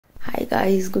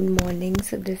guys, good morning.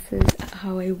 So this is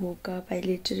how I woke up. I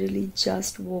literally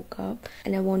just woke up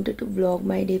and I wanted to vlog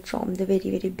my day from the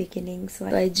very beginning. So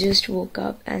I just woke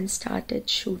up and started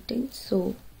shooting.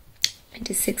 So it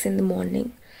is 6 in the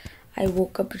morning. I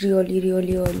woke up really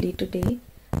early today.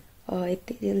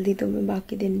 इतनी जल्दी तो मैं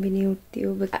बाकी दिन भी नहीं उठती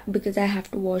हूँ because I have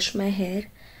to wash my hair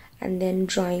and then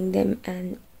drying them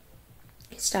and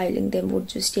styling them would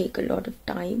just take a lot of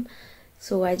time.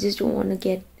 So I just don't want to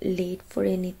get late for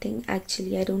anything.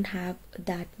 Actually, I don't have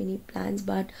that many plans,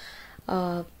 but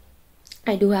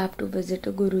I do have to visit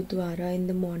a Gurudwara in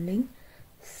the morning.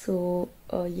 So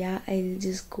yeah, I'll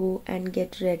just go and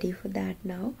get ready for that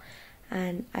now,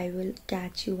 and I will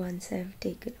catch you once I've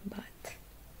taken a bath.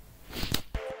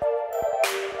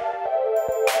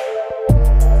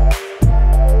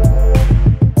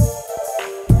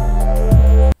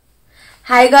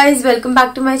 Hi guys, welcome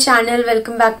back to my channel.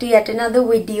 Welcome back to yet another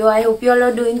video. I hope you all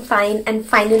are doing fine, and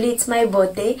finally it's my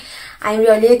birthday. I'm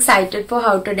really excited for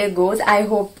how today goes. I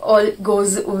hope all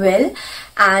goes well,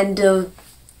 and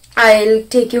I'll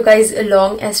take you guys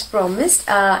along as promised.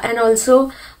 And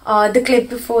also the clip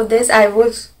before this, I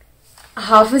was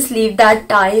half asleep that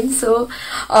time, so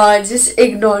just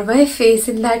ignore my face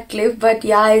in that clip. But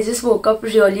yeah, I just woke up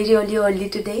really early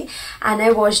today and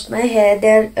I washed my hair.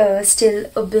 They're still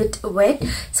a bit wet,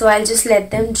 so I'll just let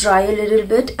them dry a little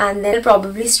bit and then I'll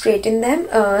probably straighten them.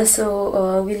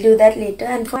 So we'll do that later.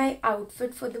 And for my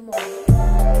outfit for the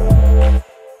morning,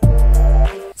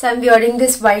 so I'm wearing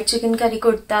this white chicken curry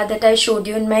kurta that I showed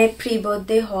you in my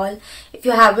pre-birthday haul. If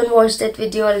you haven't watched that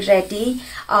video already,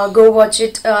 go watch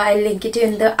it. I'll link it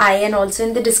in the eye and also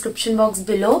in the description box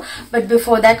below. But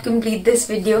before that, complete this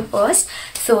video first.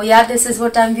 So yeah, this is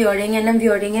what I'm wearing, and I'm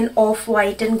wearing an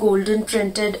off-white and golden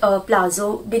printed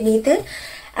plazo beneath it.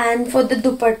 And for the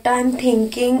dupatta, I'm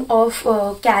thinking of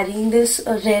carrying this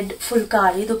red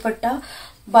fulkari dupatta.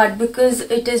 But because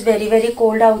it is very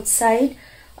cold outside,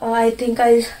 I think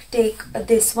I'll take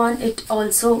this one. It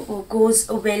also goes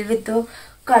well with the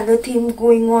color theme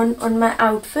going on my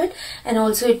outfit, and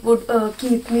also it would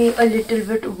keep me a little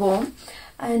bit warm,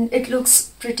 and it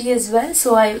looks pretty as well,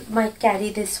 so I might carry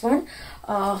this one.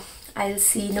 I'll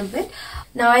see in a bit.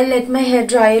 Now I'll let my hair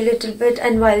dry a little bit,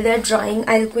 and while they're drying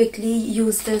I'll quickly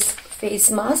use this face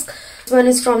mask. This one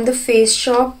is from the Face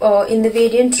Shop in the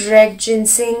variant Red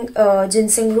Ginseng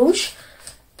Rouge.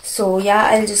 So yeah,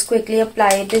 I'll just quickly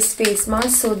apply this face mask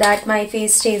so that my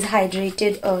face stays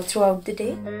hydrated throughout the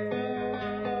day.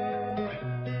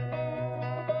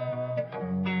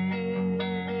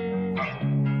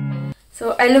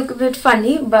 So I look a bit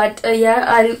funny, but yeah,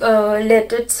 I'll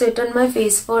let it sit on my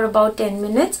face for about 10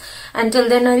 minutes. Until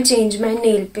then, I'll change my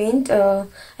nail paint. I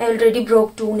already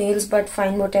broke 2 nails, but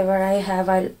fine, whatever I have,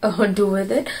 I'll do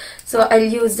with it. So I'll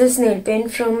use this nail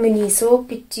paint from Miniso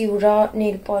Pittura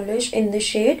Nail Polish in the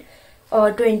shade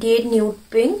 28 Nude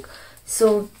Pink.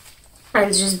 So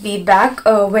I'll just be back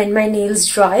when my nails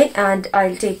dry, and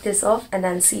I'll take this off and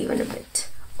I'll see you in a bit.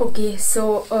 Okay,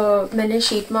 so मैंने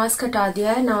sheet mask हटा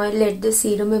दिया है. Now I let the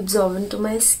serum absorb into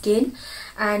my skin,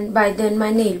 and by then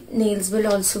my nails will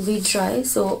also be dry.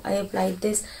 So I applied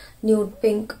this nude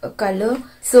pink color.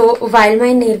 So while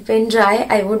my nail paint dry,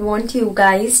 I would want you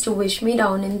guys to wish me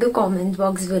down in the comment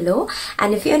box below.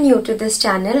 And if you're new to this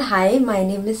channel, hi, my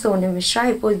name is Soni Mishra.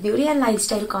 I post beauty and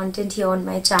lifestyle content here on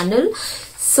my channel.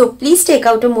 So please take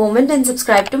out a moment and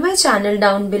subscribe to my channel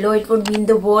down below. It would mean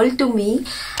the world to me.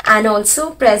 And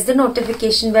also press the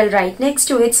notification bell right next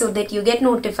to it so that you get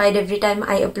notified every time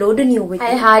I upload a new video.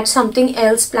 I had something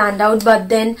else planned out, but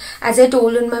then as I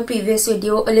told in my previous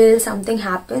video, a little something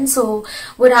happened. So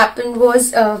what happened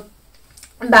was,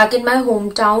 back in my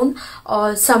hometown,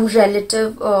 some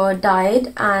relative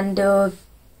died, and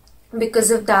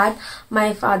because of that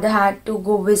my father had to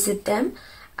go visit them.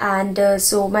 And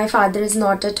so my father is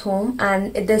not at home,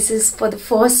 and this is for the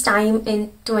first time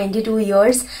in 22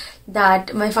 years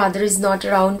that my father is not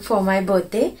around for my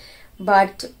birthday.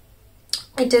 But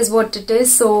it is what it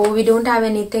is, so we don't have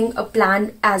anything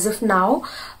planned as of now.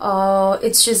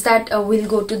 It's just that we'll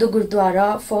go to the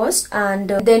Gurdwara first, and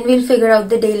then we'll figure out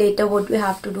the day later what we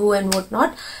have to do and what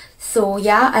not. So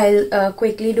yeah, I'll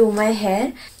quickly do my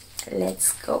hair.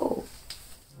 Let's go.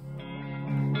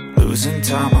 Losing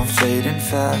time, I'm fading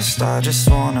fast. I just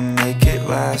wanna make it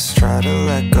last. Try to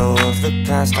let go of the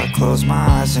past. I close my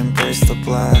eyes, embrace the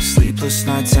blast. Sleepless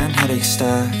nights and headache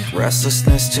stack.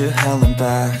 Restlessness to hell and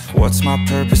back. What's my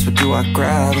purpose, what do I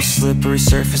grab? A slippery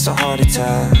surface, a heart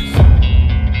attack.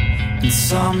 And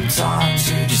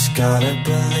sometimes you just gotta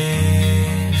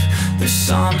believe there's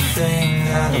something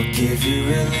that'll give you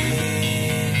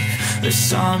relief. There's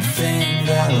something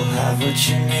that'll have what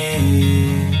you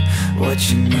need what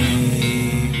you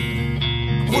need.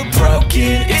 We're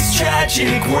broken, it's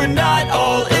tragic, we're not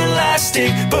all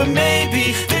elastic, but maybe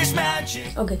there's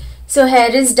magic. Okay, so hair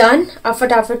is done. अब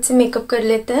फटाफट से makeup कर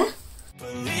लेते हैं.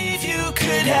 Believe you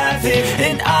could have it,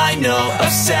 and I know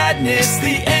of sadness,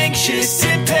 the anxious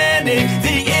and panic,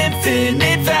 the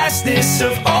infinite vastness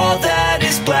of all that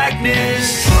is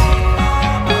blackness.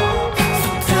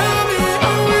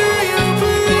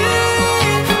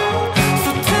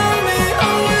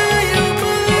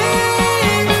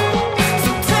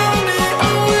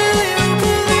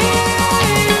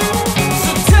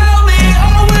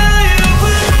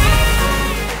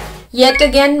 Yet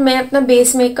again मैं अपना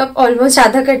base makeup almost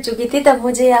आधा कर चुकी थी. तब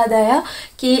मुझे याद आया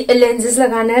कि लेंसेज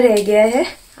लगाना रह गया है.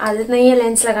 आदत नहीं है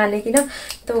लेंस लगाने की ना,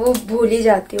 तो वो भूल ही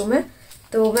जाती हूँ मैं.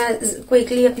 तो मैं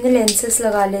क्विकली अपने लेंसेज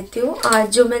लगा लेती हूँ. आज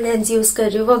जो मैं लेंस यूज कर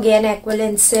रही हूँ वो अगेन एक्वा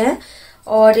लेंस से है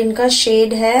और इनका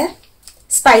शेड है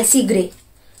spicy grey.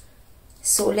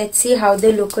 So let's see how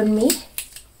they look on me.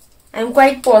 I am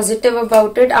quite positive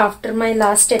about it after my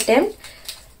last attempt.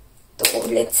 तो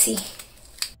let's see.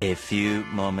 A few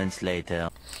moments later.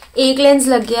 एक लेंस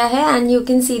लग गया है and you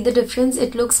can see the difference.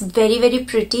 It looks very very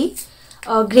pretty.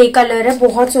 Grey colour है,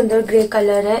 बहुत सुंदर grey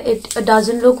colour है. It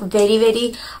doesn't look very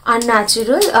very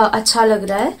unnatural. अच्छा लग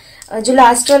रहा है. जो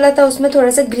लास्ट वाला था उसमें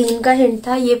थोड़ा सा ग्रीन का हिंट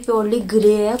था. ये प्योरली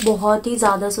ग्रे है. बहुत ही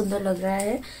ज्यादा सुंदर लग रहा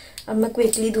है. अब मैं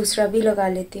क्विकली दूसरा भी लगा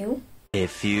लेती हूँ. A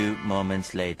few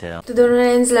moments later. तो दोनों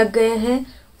लेंस लग गए हैं.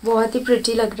 बहुत ही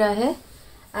प्रिटी लग रहा है.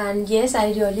 And yes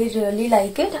I really really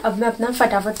like it. अब मैं अपना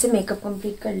फटाफट से मेकअप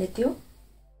कंप्लीट कर लेती हूँ.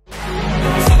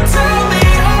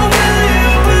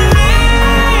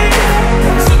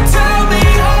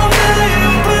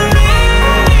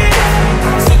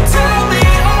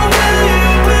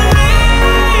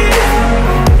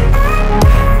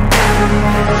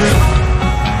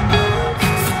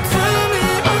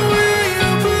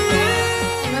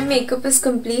 Makeup is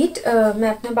complete. मैं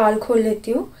अपने बाल खोल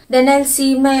लेती हूँ. देन आई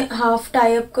सी मैं हाफ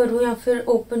टाई अप करूँ या फिर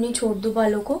ओपन ही छोड़ दूँ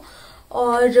बालों को.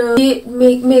 और ये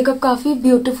मेकअप काफी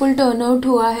ब्यूटीफुल टर्न आउट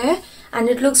हुआ है and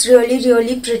it looks really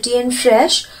really pretty and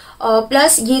fresh.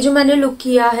 Plus ये जो मैंने लुक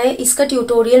किया है इसका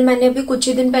ट्यूटोरियल मैंने अभी कुछ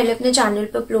ही दिन पहले अपने चैनल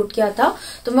पे अपलोड किया था.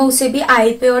 तो मैं उसे भी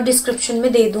आई पे और डिस्क्रिप्शन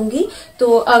में दे दूंगी,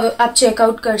 तो आप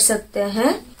चेकआउट कर सकते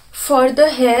हैं. For the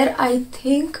here I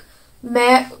think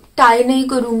मैं टाई नहीं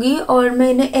करूंगी और मैं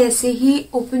इन्हें ऐसे ही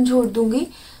ओपन छोड़ दूंगी.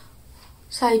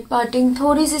 साइड पार्टिंग,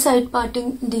 थोड़ी सी साइड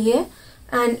पार्टिंग दी है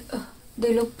and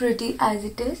they look pretty as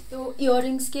it is. तो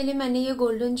इयररिंग्स के लिए मैंने ये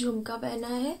गोल्डन झुमका पहना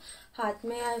है. हाथ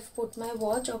में आई पुट माई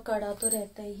वॉच और कड़ा तो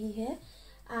रहता ही है.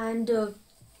 And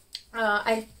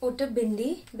I put a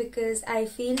bindi because I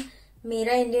feel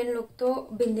मेरा इंडियन लुक तो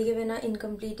बिंदी के बिना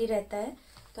इनकम्प्लीट ही रहता है.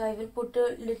 तो I will put a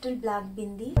little black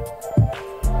bindi.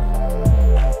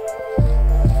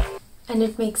 And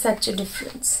it makes such a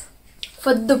difference.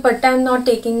 For the dupatta, I'm not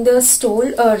taking the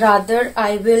stole. Rather,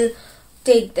 I will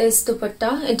take this dupatta.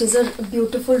 It is a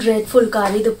beautiful red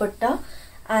fulkari dupatta,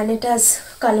 and it has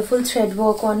colorful thread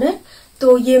work on it.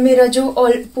 तो ये मेरा जो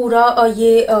पूरा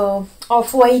ये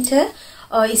of white है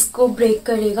इसको break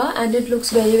करेगा and it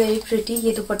looks very very pretty.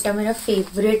 ये दुपट्टा मेरा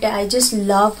फेवरेट है. I just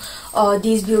love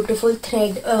these beautiful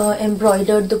thread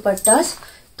embroidered दुपट्टास.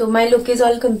 तो माई लुक इज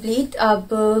ऑल कंप्लीट.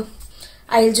 अब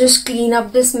I'll just clean up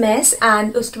this mess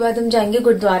and उसके बाद हम जाएंगे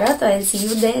गुरुद्वारा. तो I'll see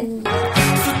you then.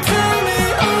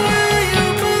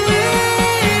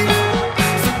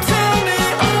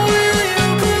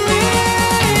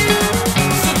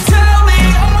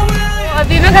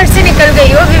 अभी मैं घर से निकल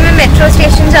गई हूँ. अभी मैं मेट्रो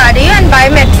स्टेशन जा रही हूँ एंड बाय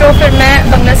मेट्रो फिर मैं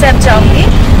बंगला साहब जाऊंगी.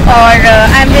 और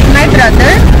I am with my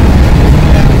brother.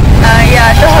 या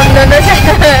तो हम दोनों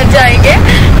जाएंगे.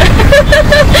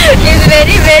 Is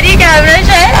very very camera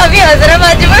shy. अभी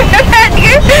हैदराबाद में बैठ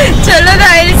के चलो.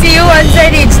 तो I will see you once I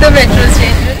reach the metro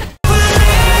station.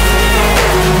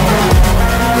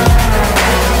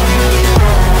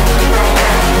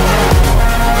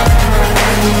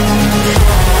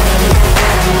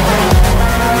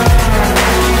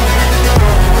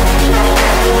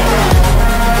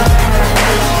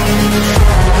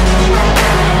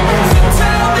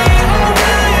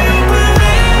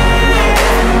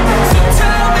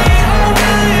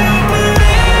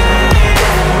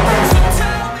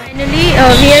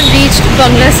 We have reached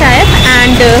Bangla Sahib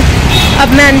and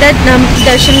अब मैं अंदर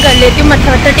दर्शन कर लेती हूँ.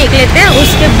 मत्था वत्था टेक लेते हैं.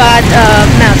 उसके बाद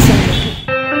मैं आपसे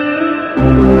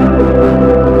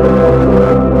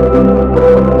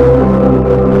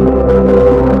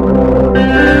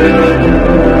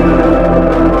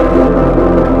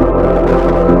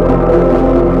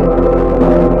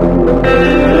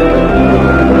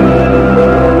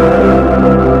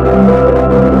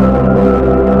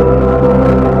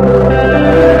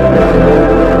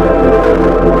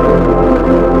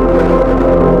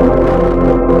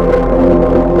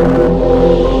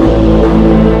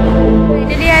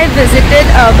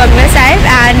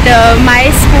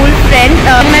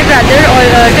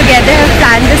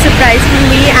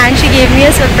gave me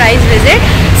a surprise visit.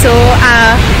 So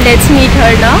let's meet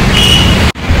her now.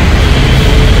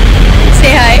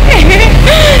 Say hi.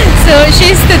 So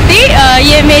she's Stuti.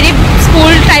 ये मेरी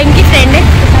स्कूल टाइम की फ्रेंड है.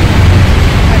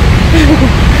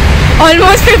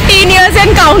 Almost 15 years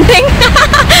and counting.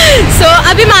 So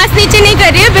अभी मास्क नीचे नहीं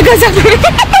कर रही है because अभी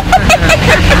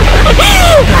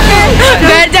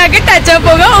घर जाके टचअप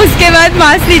होगा, उसके बाद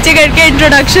मास्क नीचे करके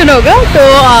इंट्रोडक्शन होगा. तो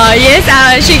yes,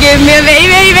 she gave me a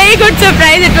very good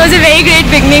surprise. It was a very great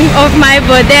beginning of my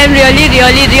birthday. I'm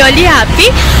really happy.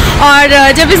 और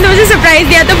जब इसने मुझे सरप्राइज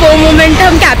दिया तो वो मोमेंट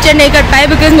हम कैप्चर नहीं कर पाए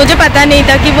बिकॉज मुझे पता नहीं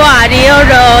था कि वो आ रही है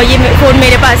और ये फ़ोन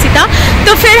मेरे पास ही था.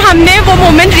 तो फिर हमने वो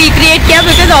मोमेंट रिक्रिएट किया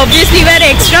because obviously we are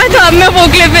extra. तो अब मैं वो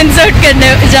क्लिप इंसर्ट करने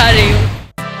जा रही हूँ.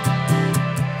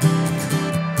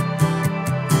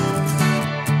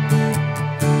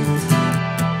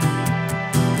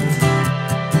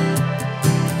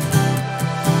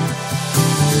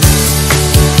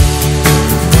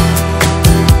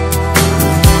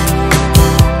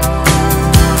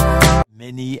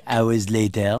 Hours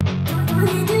later.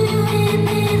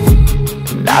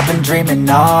 I've been dreaming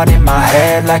on in my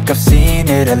head like I've seen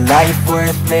it. A life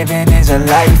worth living is a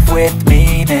life with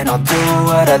meaning. I'll do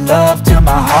what I love till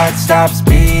my heart stops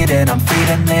beating. I'm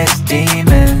feeding this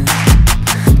demon.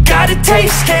 Got a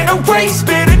taste, can't erase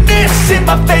bitterness in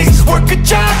my face. Work a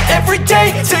job every day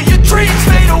till your dreams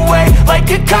fade away. Like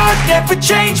a card, never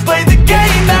change. Play the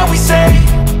game that we say.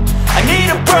 I need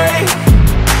a break.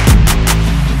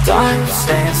 I'm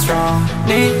staying strong,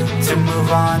 need to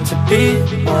move on to be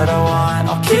what I want.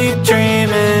 I'll keep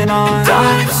dreaming on.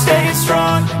 I'm staying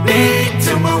strong, need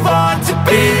to move on to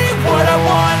be what I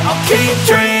want. I'll keep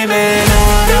dreaming on.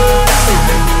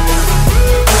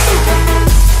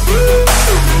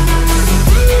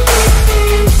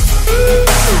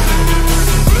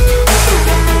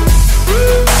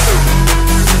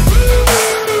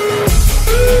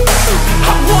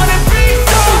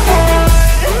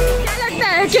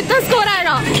 कितना score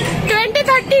आएगा?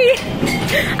 20-30.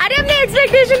 अरे अपने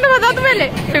expectation तो बता तो पहले.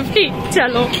 50.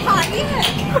 चलो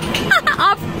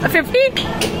आप 50.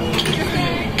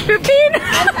 15.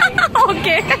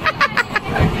 ओके.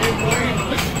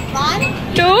 1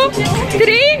 2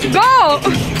 3 गो.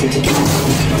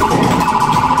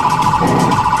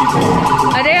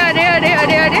 अरे अरे अरे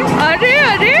अरे अरे अरे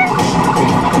अरे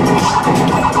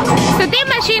सुती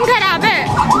मशीन खराब है.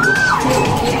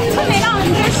 मेरा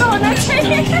 100 होना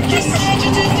चाहिए.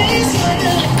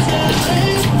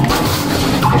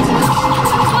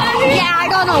 ये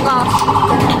ऐड ऑन होगा.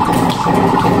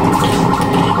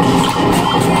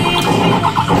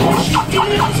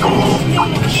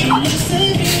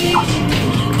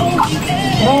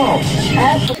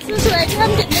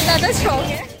 हम कितने ज्यादा स्ट्रॉन्ग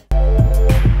है.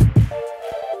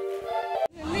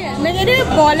 मेरे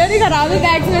बॉलर ही खराब है,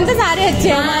 बैट्समैन तो सारे अच्छे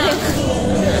हैं हमारे.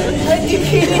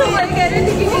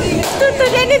 तो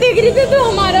तुझे नहीं दिख रही थी, तो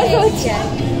हमारा सोच है.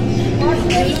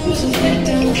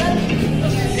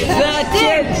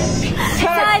 Sachin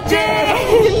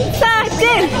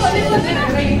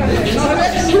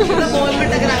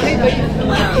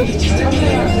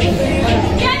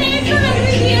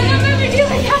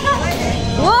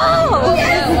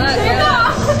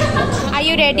Are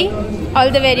you ready? All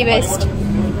the very best.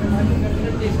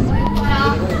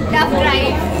 Tough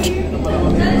drive.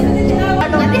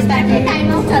 Time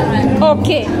out चल रहा है.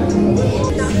 Okay.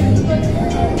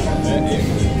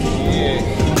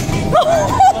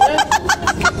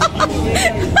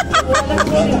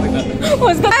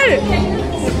 उसको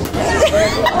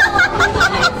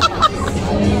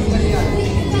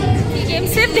गेम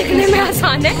सिर्फ दिखने में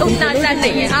आसान है, उतना आसान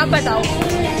नहीं है. आप बताओ.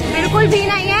 बिल्कुल भी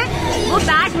नहीं है. वो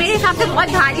बैट मेरे हिसाब से बहुत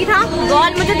भारी था.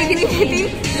 बॉल मुझे दिख नहीं थी.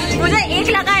 मुझे एक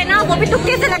लगा है ना, वो भी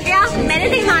तुक्के से लग गया. मैंने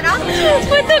नहीं मारा.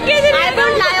 वो तुक्के से. I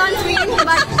don't lie on screen,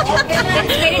 but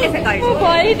it's very difficult. वो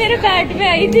बॉल ही तेरे बैट में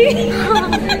आई थी.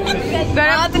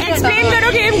 एक्सप्लेन करो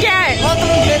गेम क्या है.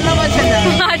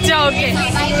 अच्छा ओके.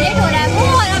 वाइब्रेट हो रहा है वो,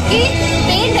 और आपकी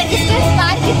पेन रेजिस्टेंस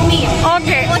बार कितनी है?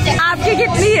 ओके. आपकी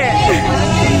कितनी है?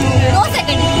 2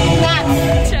 second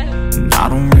max. I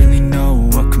don't really know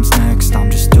what comes next. I'm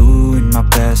just doing my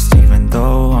best, even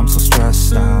though I'm so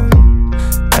stressed out.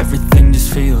 Everything just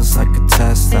feels like a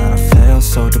test that I fail,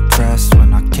 so depressed when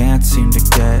I can't seem to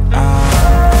get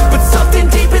out. But something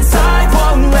deep inside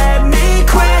won't let me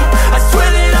quit. I swear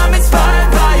that I'm inspired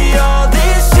by all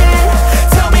this shit.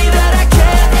 Tell me that I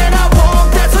can and I won't.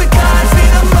 That's what guides me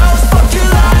the most. Fuck your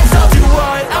lies, I'll do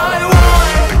what I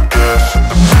want.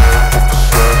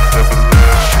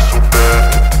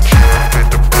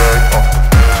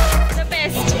 The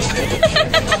best.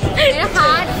 मेरा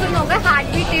heart full हो गया, heart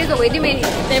भी तेज हो गई थी मेरी.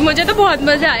 मुझे तो बहुत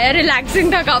मजा आया,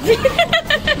 रिलैक्सिंग था काफी.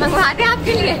 मंगवाते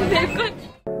आपके लिए बिल्कुल.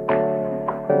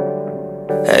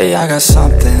 Hey, I got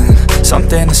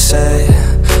something to say.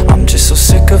 I'm just so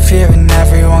sick of hearing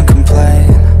everyone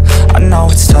complain. I know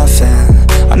it's tough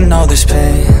and I know there's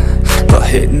pain, but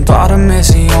hitting bottom is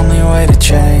the only way to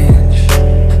change.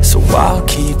 So I'll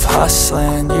keep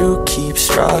hustling, you keep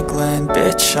struggling.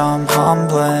 Bitch, I'm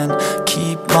humbling,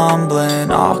 keep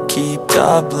mumbling. I'll keep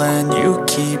doubling, you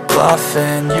keep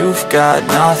bluffing. You've got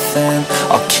nothing,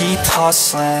 I'll keep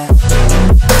hustling.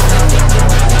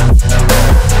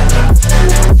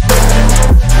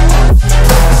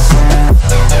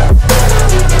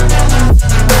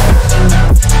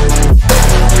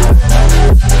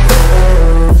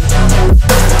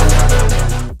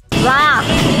 वाह,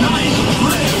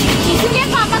 इसलिए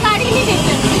पापा गाड़ी नहीं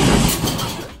देते.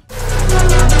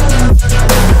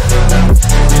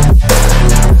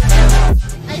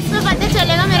 इसमें पता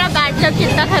चलेगा मेरा बैड लक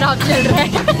कितना खराब चल रहा है.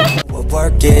 What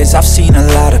work is, I've seen a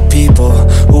lot of people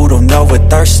who don't know what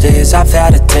thirst is. I've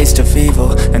had a taste of evil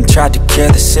and tried to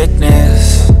cure the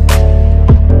sickness,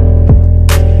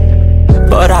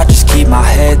 but I just keep my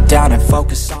head down and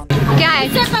focus on. क्या है?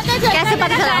 कैसे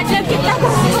पता चला?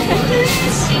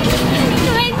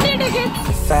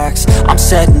 Facts. I'm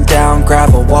setting down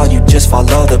gravel while you just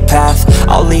follow the path.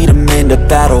 I'll lead them into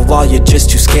battle while you're just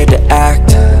too scared to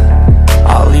act.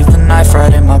 I'll leave the knife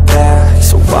right in my back.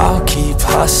 So I'll keep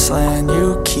hustling,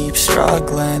 you keep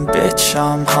struggling. Bitch,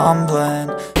 I'm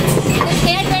humbling.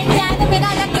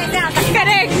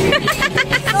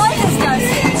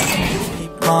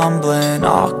 Keep mumbling,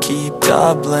 I'll keep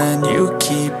doubling. You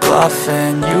keep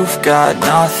bluffing, you've got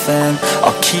nothing.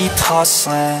 I'll keep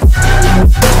hustling.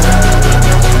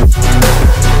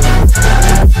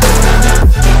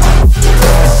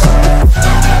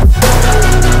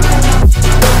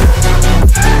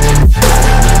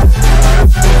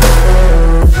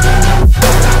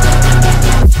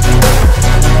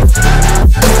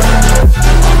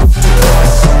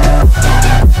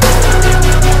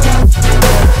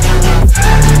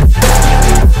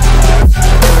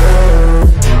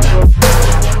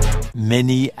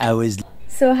 Many hours.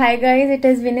 So hi guys, it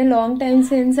has been a long time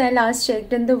since I last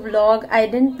checked in the vlog. I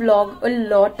didn't vlog a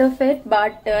lot of it,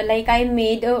 but like I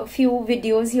made a few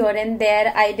videos here and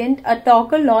there. I didn't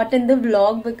talk a lot in the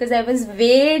vlog because I was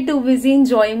way too busy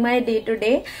enjoying my day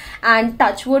today, and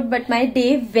touch wood, but my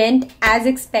day went as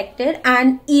expected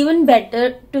and even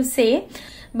better to say,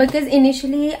 because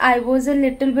initially I was a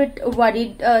little bit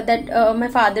worried that my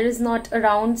father is not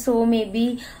around, so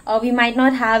maybe we might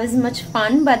not have as much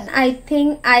fun, but I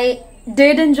think I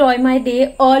did enjoy my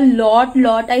day a lot.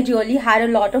 I really had a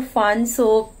lot of fun.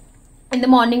 So in the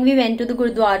morning we went to the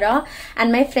Gurdwara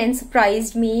and my friend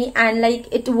surprised me, and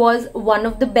like it was one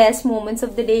of the best moments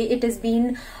of the day. It has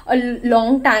been a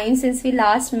long time since we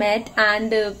last met,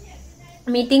 and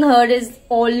meeting her is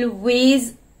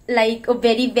always like a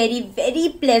very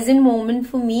pleasant moment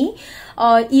for me,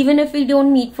 even if we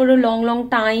don't meet for a long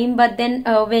time, but then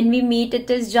when we meet it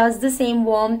is just the same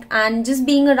warmth, and just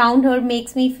being around her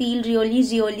makes me feel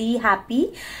really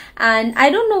happy. And I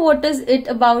don't know what is it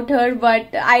about her, but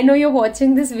I know you're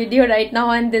watching this video right now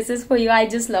and this is for you. I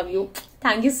just love you.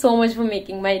 Thank you so much for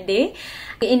making my day.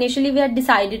 Initially we had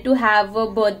decided to have a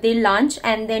birthday lunch,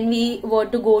 and then we were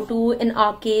to go to an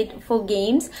arcade for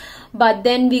games, but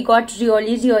then we got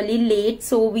really late,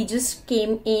 so we just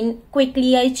came in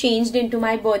quickly. I changed into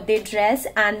my birthday dress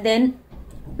and then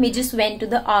we just went to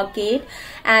the arcade,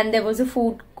 and there was a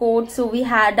food court, so we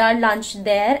had our lunch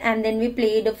there, and then we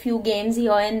played a few games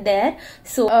here and there.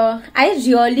 So I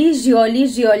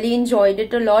really enjoyed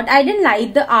it a lot. I didn't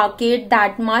like the arcade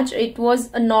that much. It was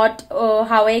not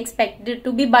how I expected it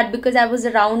to be, but because I was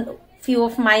around few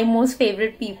of my most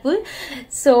favorite people,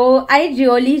 so I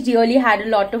really had a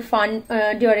lot of fun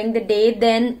during the day.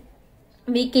 Then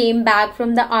we came back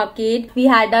from the arcade. We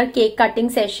had our cake cutting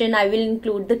session. I will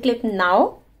include the clip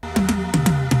now.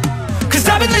 Cause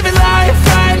I've been living life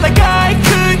right like I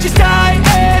could just die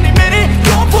any minute.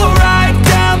 Going for a ride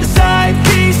down the side,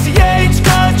 PCH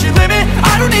country limit.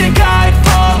 I don't need a guide,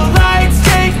 follow lights,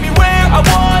 take me where I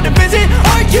wanna visit.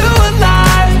 Are you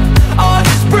alive? Or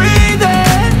just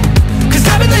breathing? Cause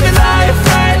I've been living life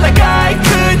right like I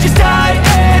could just die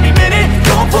any minute.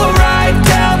 Going for a ride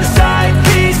down the side,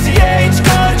 PCH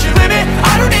country limit.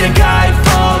 I don't need a guide,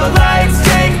 follow lights,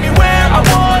 take me where I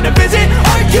wanna visit.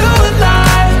 Are you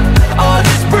alive? Or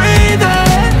just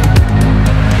breathing?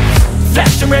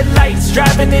 Flashing red lights,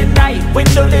 driving at night,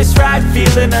 windowless ride,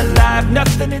 feeling alive,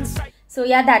 nothing in sight. So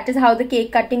yeah, that is how the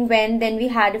cake cutting went. Then we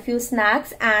had a few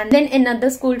snacks, and then another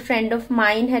school friend of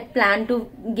mine had planned to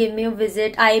give me a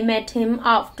visit. I met him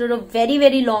after a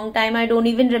very long time. I don't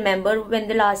even remember when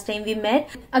the last time we met.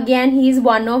 Again, he's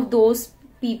one of those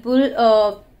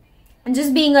people,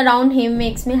 just being around him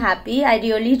makes me happy. I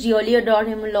really adore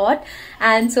him a lot.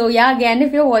 And so yeah, again,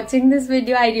 if you're watching this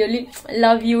video, I really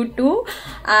love you too.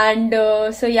 And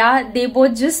so yeah, they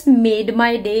both just made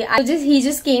my day. He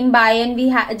just came by, and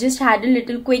we just had a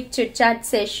little quick chit chat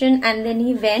session, and then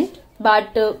he went.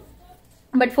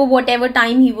 But for whatever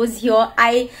time he was here,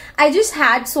 I just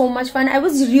had so much fun. I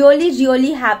was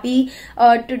really happy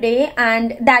today,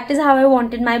 and that is how I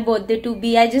wanted my birthday to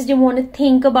be. I just didn't want to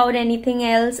think about anything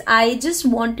else. I just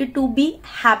wanted to be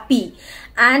happy,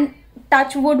 and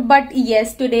touch wood, but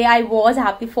yes, today I was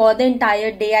happy for the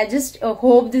entire day. I just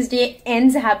hope this day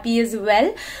ends happy as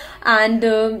well. And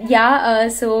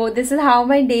so this is how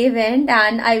my day went,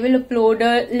 and I will upload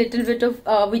a little bit of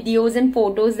videos and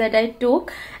photos that I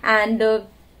took, and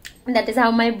that is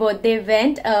how my birthday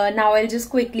went. Now I'll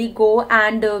just quickly go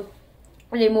and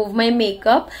remove my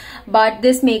makeup, but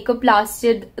this makeup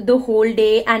lasted the whole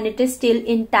day and it is still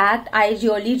intact. I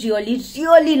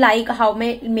really like how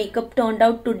my makeup turned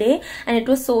out today, and it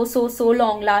was so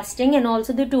long lasting. And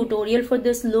also the tutorial for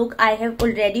this look I have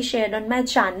already shared on my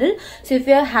channel, so if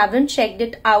you haven't checked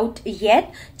it out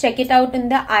yet, check it out in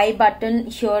the I button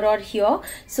here or here.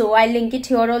 So I'll link it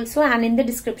here also, and in the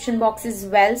description box as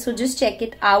well, so just check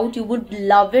it out. You would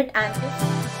love it. And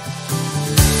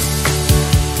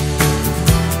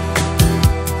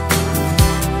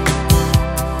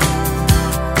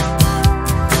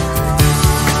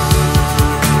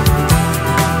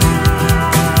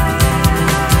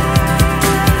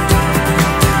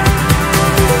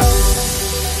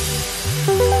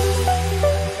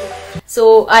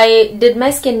so I did my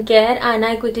skincare and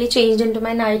I quickly changed into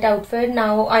my night outfit.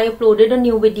 Now I uploaded a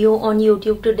new video on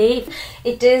YouTube today.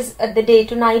 It is the day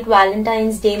to night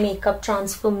Valentine's Day makeup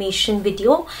transformation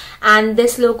video, and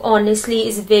this look honestly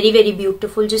is very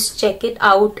beautiful. Just check it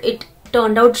out. It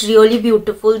turned out really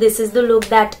beautiful. This is the look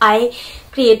that I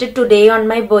created today on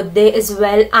my birthday as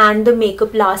well, and the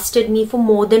makeup lasted me for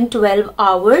more than 12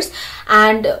 hours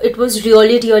and it was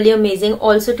really amazing.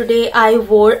 Also today I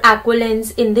wore aqua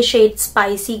lens in the shade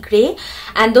spicy grey,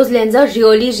 and those lenses are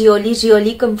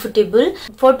really comfortable.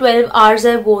 For 12 hours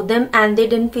I wore them and they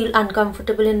didn't feel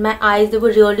uncomfortable in my eyes. They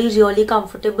were really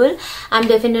comfortable. I'm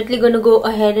definitely gonna go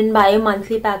ahead and buy a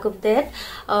monthly pack of that.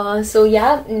 So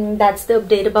yeah, that's the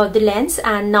update about the lens.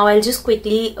 And now I'll just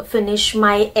quickly finish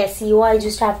my SEO. I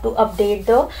just have to update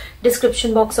the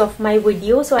description box of my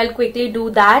video, so I'll quickly do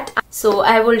that. So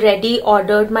I have already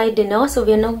ordered my dinner, so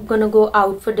we're not gonna go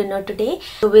out for dinner today,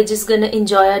 so we're just gonna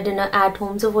enjoy our dinner at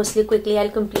home. So firstly quickly I'll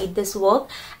complete this work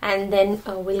and then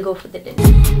we'll go for the dinner.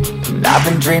 I've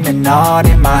been dreaming on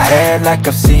in my head like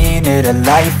I've seen it. A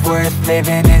life worth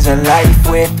living is a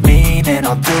life with meaning.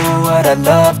 I'll do what I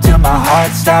love till my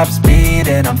heart stops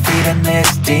beating. I'm feeding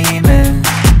this demon.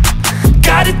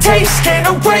 Got a taste, can't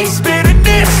erase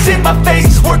bitterness in my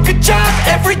face. Work a job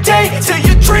every day till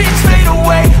your dreams fade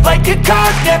away. Like a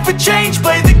card, never change,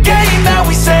 play the game that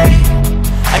we say.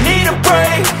 I need a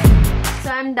break. So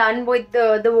I'm done with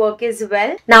the work as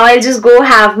well. Now I'll just go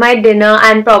have my dinner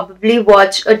and probably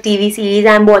watch a TV series.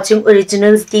 I'm watching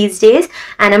originals these days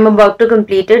and I'm about to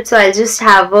complete it. So I'll just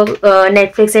have a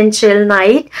Netflix and chill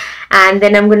night, and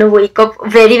then I'm gonna wake up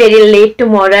very late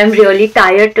tomorrow. I'm really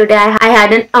tired today. I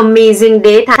had an amazing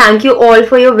day. Thank you all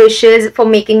for your wishes, for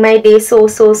making my day so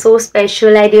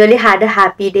special. I really had a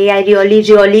happy day. I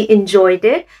really enjoyed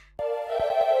it.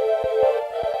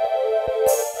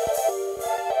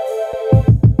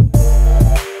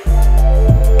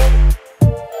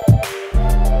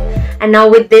 And now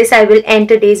with this I will end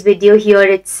today's video here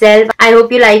itself. I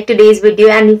hope you liked today's video,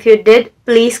 and if you did,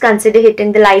 please consider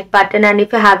hitting the like button. And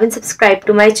if you haven't subscribed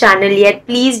to my channel yet,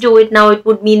 please do it now. It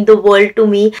would mean the world to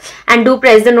me. And do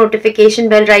press the notification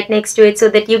bell right next to it so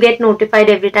that you get notified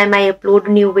every time I upload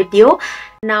a new video.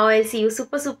 Now I'll see you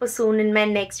super soon in my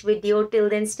next video. Till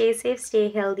then, stay safe, stay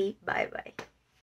healthy. Bye bye.